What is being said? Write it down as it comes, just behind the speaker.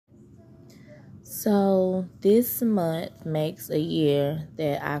So this month makes a year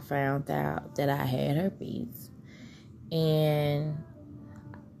that I found out that I had herpes. And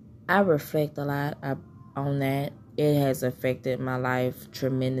I reflect a lot on that. It has affected my life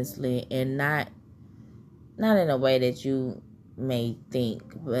tremendously, and not in a way that you may think,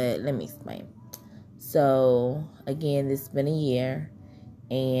 but let me explain. So again, this has been a year,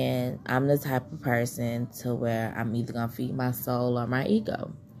 and I'm the type of person to where I'm either gonna feed my soul or my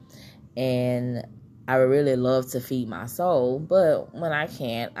ego. And I would really love to feed my soul, but when I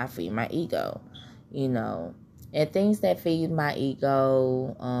can't, I feed my ego, you know. And things that feed my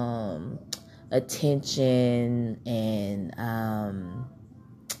ego, attention, and oh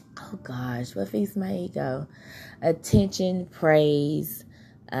gosh, what feeds my ego? Attention, praise,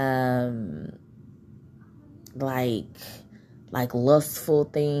 um, like lustful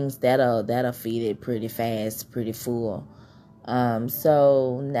things that'll feed it pretty fast, pretty full.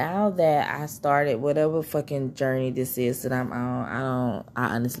 So now that I started whatever fucking journey this is that I'm on,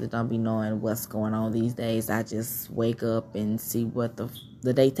 I honestly don't be knowing what's going on these days. I just wake up and see what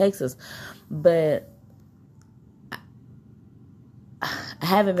the day takes us. But I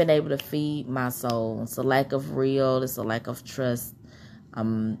haven't been able to feed my soul. It's a lack of real. It's a lack of trust.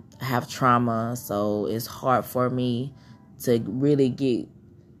 I have trauma, so it's hard for me to really get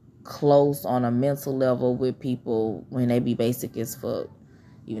close on a mental level with people when they be basic as fuck.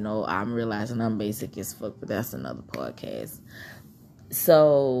 I'm realizing I'm basic as fuck, but that's another podcast.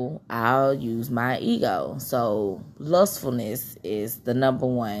 So I'll use my ego. So lustfulness is the number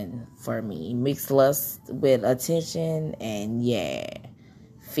one for me. Mixed lust with attention, and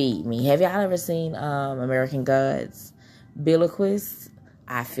feed me. Have y'all ever seen American Gods? Billiquist?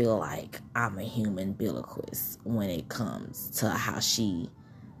 I feel like I'm a human Billiquist when it comes to how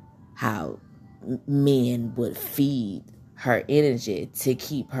men would feed her energy to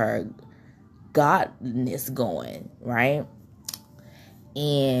keep her godness going, right?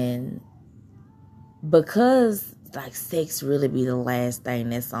 And because sex really be the last thing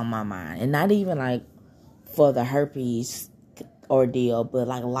that's on my mind, and not even for the herpes ordeal, but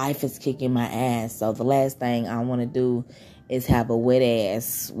life is kicking my ass, so the last thing I want to do is have a wet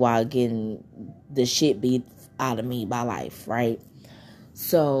ass while getting the shit beat out of me by life, right?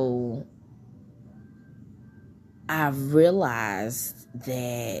 So I've realized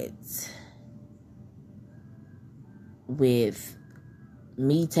that with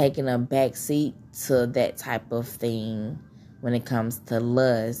me taking a back seat to that type of thing when it comes to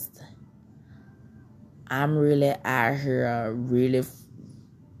lust, I'm really out here really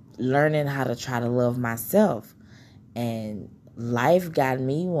learning how to try to love myself. And life got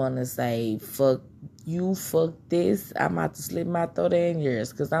me want to say, fuck you, fuck this. I'm about to slip my throat in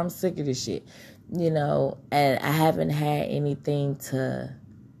yours because I'm sick of this shit. And I haven't had anything to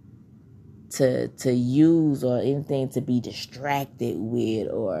use or anything to be distracted with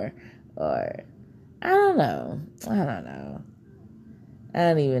or I don't know. I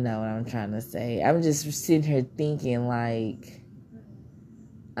don't even know what I'm trying to say. I'm just sitting here thinking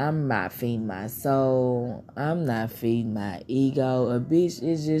I'm not feeding my soul. I'm not feeding my ego. A bitch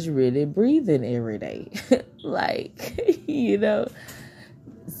is just really breathing every day.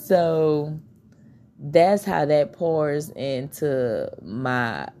 So that's how that pours into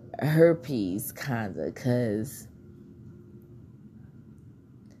my herpes, kinda, because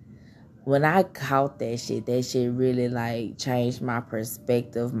when I caught that shit really changed my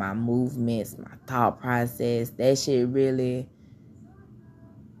perspective, my movements, my thought process. That shit really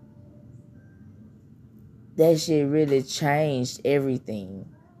changed everything.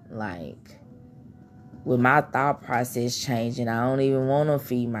 With my thought process changing, I don't even want to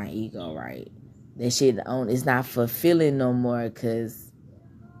feed my ego right. That shit it's not fulfilling no more because,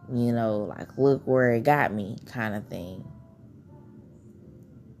 look where it got me kind of thing.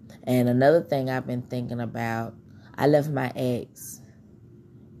 And another thing I've been thinking about, I left my ex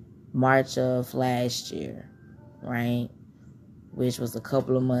March of last year, right? Which was a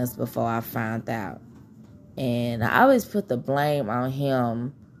couple of months before I found out. And I always put the blame on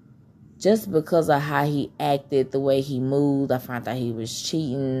him just because of how he acted, the way he moved. I found out he was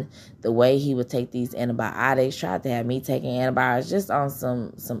cheating, the way he would take these antibiotics, tried to have me taking antibiotics just on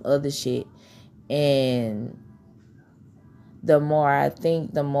some other shit. And the more I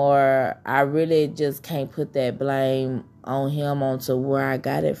think, the more I really just can't put that blame on him onto where I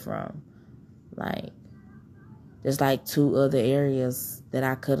got it from. There's two other areas that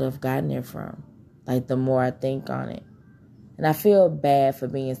I could have gotten it from. The more I think on it. And I feel bad for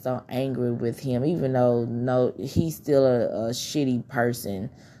being so angry with him, even though, no, he's still a shitty person.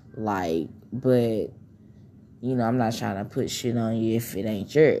 But, I'm not trying to put shit on you if it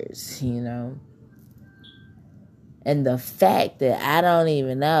ain't yours, And the fact that I don't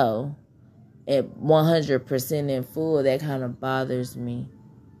even know at 100% in full, that kind of bothers me.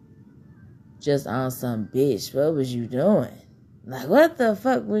 Just on some bitch, what was you doing? Like, what the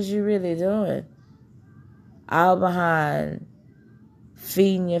fuck was you really doing? All behind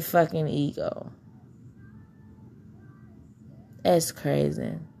feeding your fucking ego. That's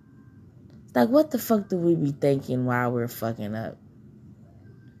crazy. It's like, what the fuck do we be thinking while we're fucking up?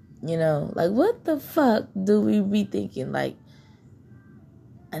 You know, like, what the fuck do we be thinking? Like,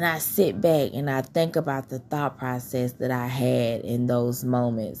 and I sit back and I think about the thought process that I had in those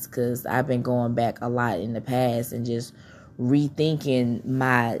moments, because I've been going back a lot in the past and just rethinking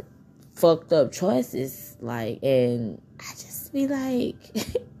my fucked up choices. Like, and I just be like,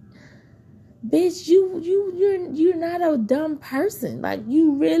 bitch, you're not a dumb person. Like,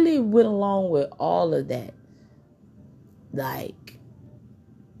 you really went along with all of that. Like,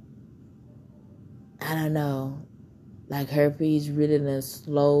 I don't know. Like, herpes really done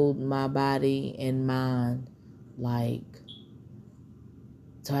slowed my body and mind. Like,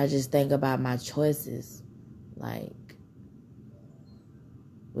 so I just think about my choices. Like,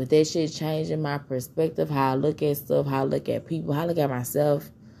 with that shit changing my perspective, how I look at stuff, how I look at people, how I look at myself.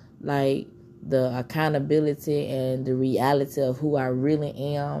 Like, the accountability and the reality of who I really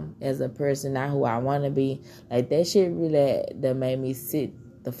am as a person, not who I want to be. Like, that shit really that made me sit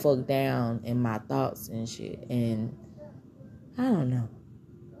the fuck down in my thoughts and shit. And I don't know.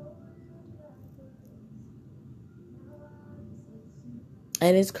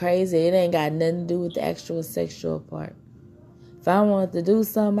 And it's crazy. It ain't got nothing to do with the actual sexual part. If I wanted to do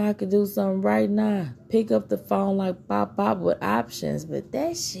something, I could do something right now. Pick up the phone like pop with options. But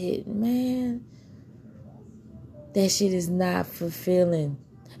that shit, man, that shit is not fulfilling.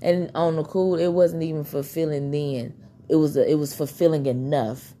 And on the cool, it wasn't even fulfilling then. It was fulfilling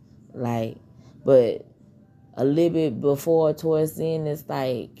enough. Like, but a little bit before, towards the end, it's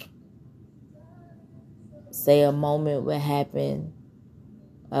like, say a moment would happen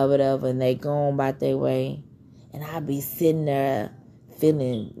or whatever, and they go on about their way, and I'd be sitting there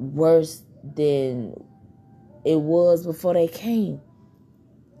feeling worse than it was before they came.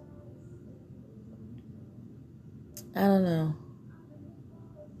 I don't know.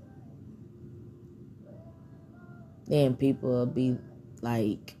 Then people will be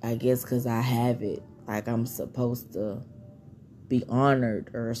like, I guess because I have it, like I'm supposed to be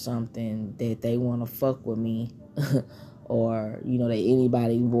honored or something, that they want to fuck with me. Or, you know, that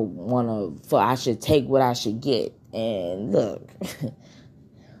anybody will want to, I should take what I should get. And look,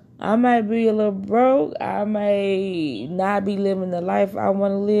 I might be a little broke. I may not be living the life I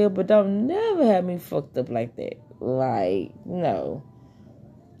want to live, but don't never have me fucked up like that. Like, no.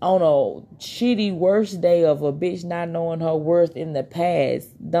 On a shitty worst day of a bitch not knowing her worth in the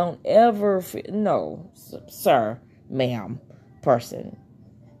past, don't ever, no, sir, ma'am, person.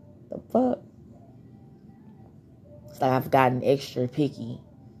 The fuck? It's like I've gotten extra picky.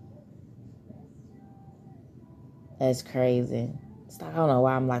 That's crazy. It's like, I don't know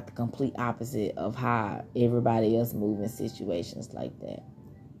why I'm like the complete opposite of how everybody else moves in situations like that.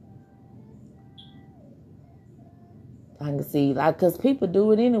 I can see, like, because people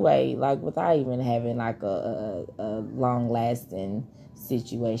do it anyway, like, without even having, like, a long-lasting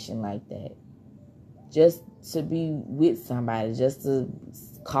situation like that. Just to be with somebody, just to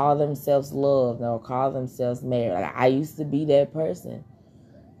call themselves loved or call themselves married. Like, I used to be that person.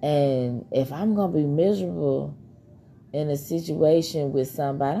 And if I'm going to be miserable in a situation with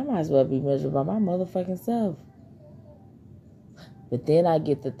somebody, I might as well be miserable by my motherfucking self. But then I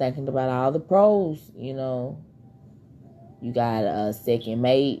get to thinking about all the pros, you know. You got a second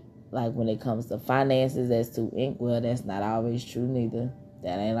mate. Like, when it comes to finances, that's too ink. Well, that's not always true neither.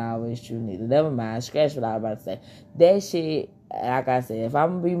 That ain't always true neither. Never mind. Scratch what I was about to say. That shit, like I said, if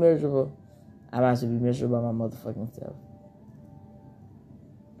I'm going to be miserable, I might as well be miserable by my motherfucking self.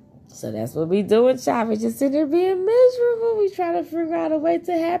 So that's what we doing, child. We just sitting there being miserable. We trying to figure out a way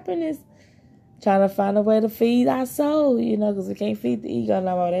to happiness. Trying to find a way to feed our soul, you know, because we can't feed the ego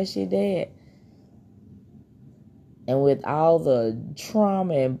no more. That shit dead. And with all the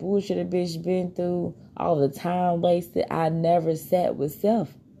trauma and bullshit a bitch been through, all the time wasted, I never sat with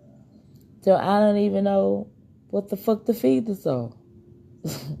self. So I don't even know what the fuck to feed the soul.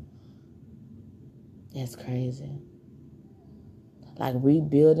 That's crazy. Like,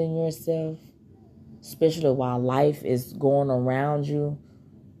 rebuilding yourself, especially while life is going around you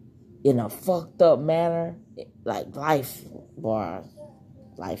in a fucked up manner. Like, life, boy,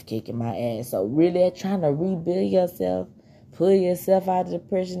 life kicking my ass. So really trying to rebuild yourself, pull yourself out of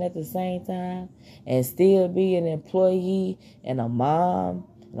depression at the same time, and still be an employee and a mom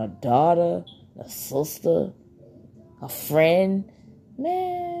and a daughter, a sister, a friend,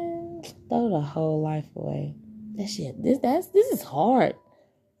 man, throw the whole life away. That shit, this is hard.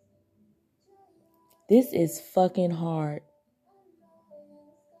 This is fucking hard.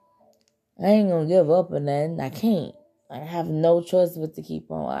 I ain't gonna give up on nothing. I can't. I have no choice but to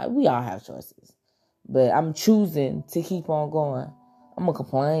keep on. We all have choices. But I'm choosing to keep on going. I'm gonna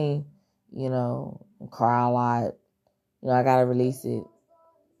complain, cry a lot. I gotta release it.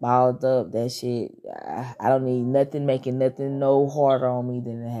 Balled up, that shit. I don't need nothing making nothing no harder on me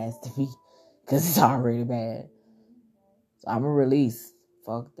than it has to be. Because it's already bad. So I'm gonna release.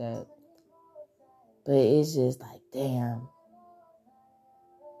 Fuck that. But it's just like, damn.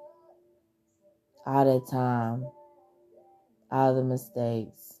 All that time, all the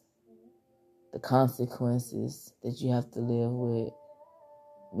mistakes, the consequences that you have to live with,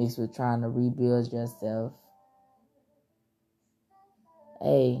 mixed with trying to rebuild yourself.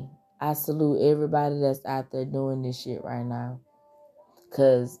 Hey, I salute everybody that's out there doing this shit right now.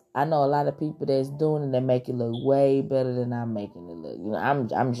 Because I know a lot of people that's doing it that make it look way better than I'm making it look.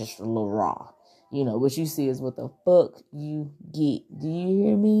 I'm just a little raw. What you see is what the fuck you get. Do you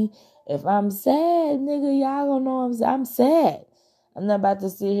hear me? If I'm sad, nigga, y'all gonna know I'm sad. I'm not about to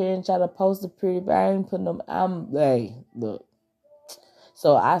sit here and try to post a pretty, but I ain't putting them. Hey, look.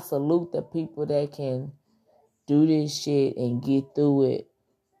 So I salute the people that can do this shit and get through it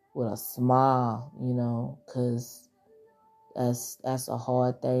with a smile, because that's a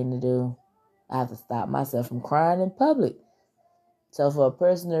hard thing to do. I have to stop myself from crying in public. So for a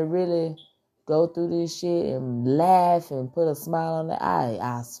person to really go through this shit and laugh and put a smile on their eye,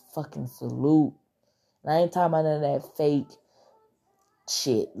 I fucking salute. And I ain't talking about none of that fake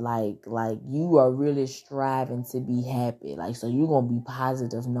shit. Like you are really striving to be happy. So you're going to be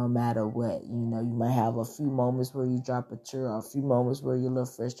positive no matter what. You might have a few moments where you drop a tear or a few moments where you're a little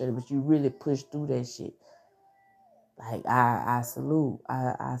frustrated, but you really push through that shit. I salute.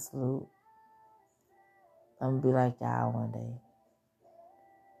 I salute. I'm going to be like y'all one day.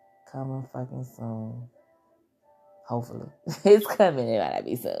 Coming fucking soon. Hopefully. It's coming. It might not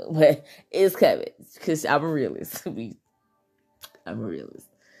be soon, but it's coming. Because I'm a realist. I'm a realist.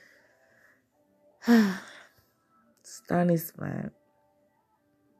 Stunning spot.